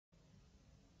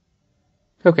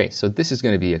Okay, so this is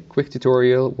going to be a quick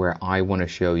tutorial where I want to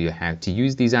show you how to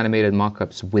use these animated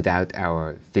mockups without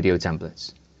our video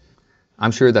templates.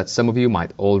 I'm sure that some of you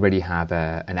might already have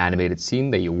an animated scene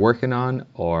that you're working on,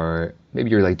 or maybe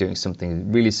you're like doing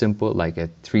something really simple like a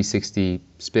 360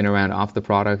 spin around off the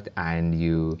product and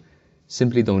you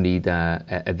simply don't need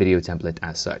a video template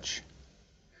as such.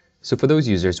 So for those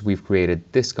users, we've created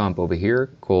this comp over here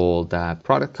called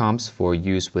Product Comps for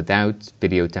use without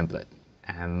video template.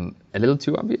 A little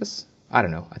too obvious? I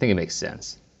don't know, I think it makes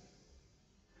sense.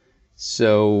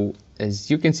 So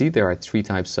as you can see, there are three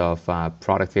types of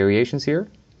product variations here.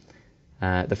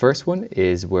 The first one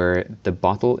is where the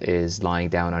bottle is lying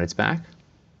down on its back.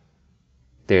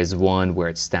 There's one where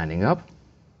it's standing up.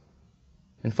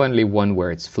 And finally one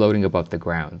where it's floating above the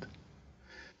ground.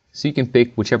 So you can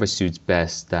pick whichever suits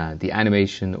best the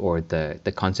animation or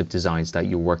the concept designs that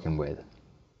you're working with.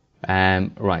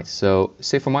 Right, so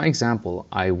say for my example,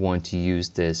 I want to use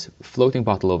this floating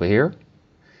bottle over here.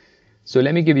 So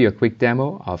let me give you a quick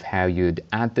demo of how you'd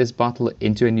add this bottle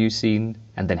into a new scene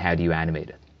and then how do you animate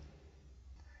it.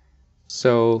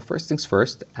 So first things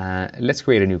first, let's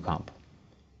create a new comp.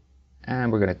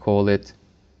 And we're going to call it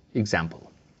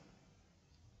example.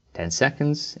 10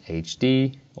 seconds,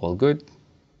 HD, all good.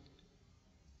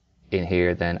 In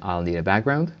here then I'll need a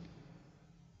background.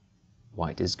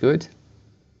 White is good.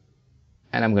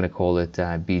 And I'm going to call it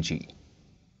BG.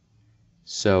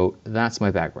 So that's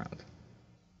my background.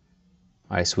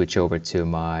 I switch over to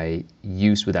my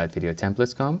use without video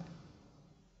templates comp.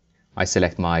 I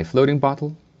select my floating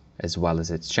bottle as well as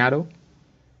its shadow.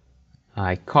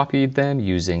 I copied them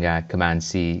using a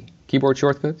Command-C keyboard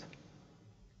shortcut.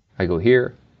 I go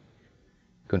here,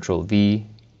 Control-V,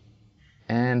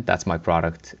 and that's my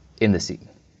product in the scene.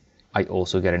 I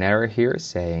also get an error here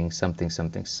saying something,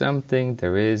 something, something.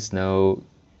 There is no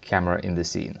camera in the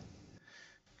scene.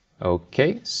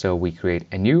 Okay, so we create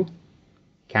a new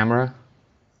camera.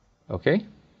 Okay,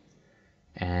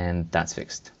 and that's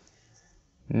fixed.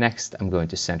 Next, I'm going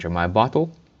to center my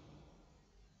bottle.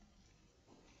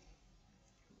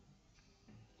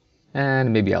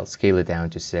 And maybe I'll scale it down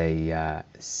to say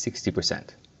 60%.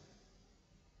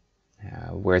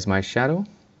 Where's my shadow?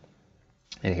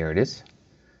 And here it is.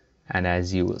 And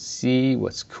as you will see,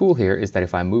 what's cool here is that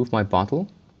if I move my bottle,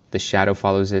 the shadow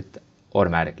follows it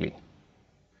automatically.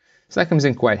 So that comes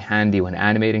in quite handy when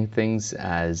animating things,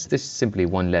 as this is simply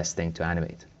one less thing to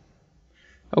animate.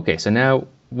 Okay, so now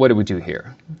what do we do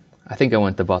here? I think I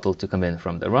want the bottle to come in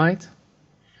from the right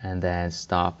and then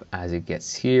stop as it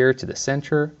gets here to the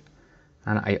center.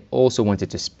 And I also want it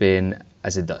to spin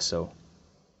as it does so.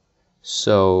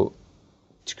 So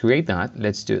to create that,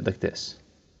 let's do it like this.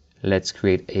 Let's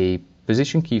create a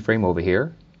position keyframe over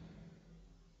here.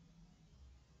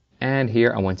 And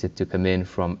here I want it to come in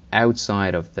from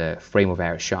outside of the frame of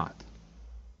our shot.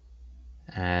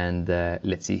 And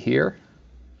let's see here.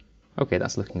 Okay,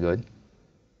 that's looking good.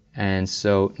 And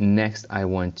so next I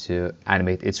want to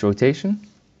animate its rotation.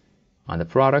 On the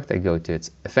product, I go to its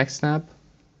effects tab.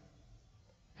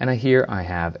 And here I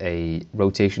have a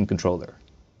rotation controller.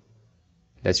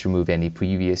 Let's remove any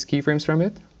previous keyframes from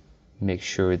it. Make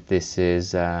sure this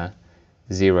is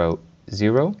 0,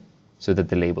 0, so that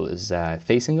the label is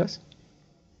facing us.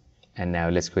 And now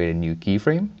let's create a new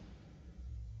keyframe.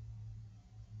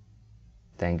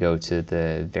 Then go to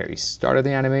the very start of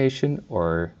the animation,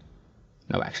 or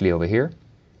no, actually over here.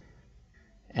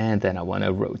 And then I want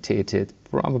to rotate it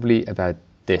probably about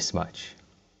this much.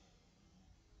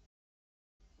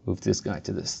 Move this guy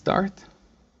to the start.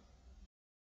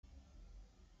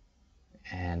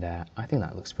 And I think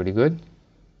that looks pretty good.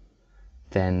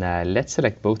 Then let's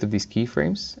select both of these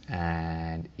keyframes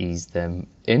and ease them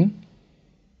in.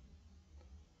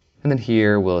 And then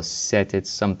here we'll set it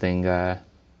something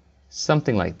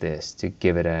like this to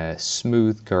give it a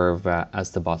smooth curve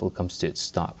as the bottle comes to its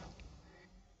stop.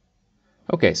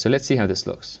 Okay, so let's see how this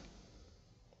looks.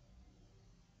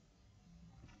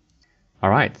 All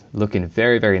right, looking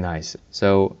very, very nice.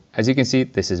 So as you can see,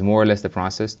 this is more or less the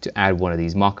process to add one of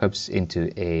these mockups into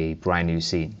a brand new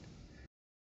scene.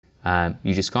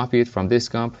 You just copy it from this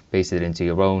comp, paste it into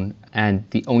your own, and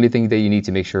the only thing that you need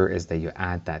to make sure is that you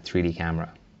add that 3D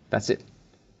camera. That's it.